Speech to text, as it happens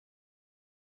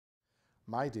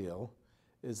My deal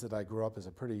is that I grew up as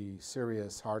a pretty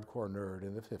serious, hardcore nerd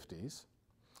in the 50s.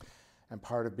 And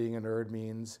part of being a nerd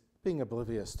means being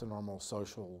oblivious to normal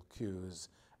social cues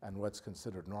and what's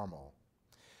considered normal.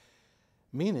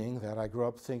 Meaning that I grew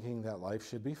up thinking that life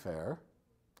should be fair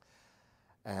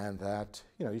and that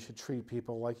you should treat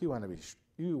people like you want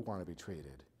to be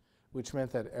treated, which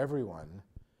meant that everyone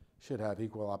should have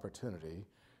equal opportunity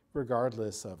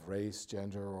regardless of race,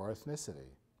 gender, or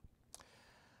ethnicity.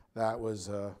 That was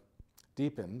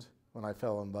deepened when I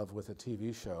fell in love with a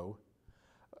TV show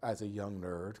as a young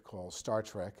nerd called Star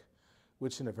Trek,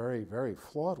 which in a very, very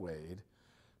flawed way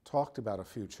talked about a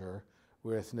future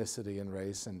where ethnicity and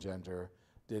race and gender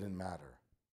didn't matter.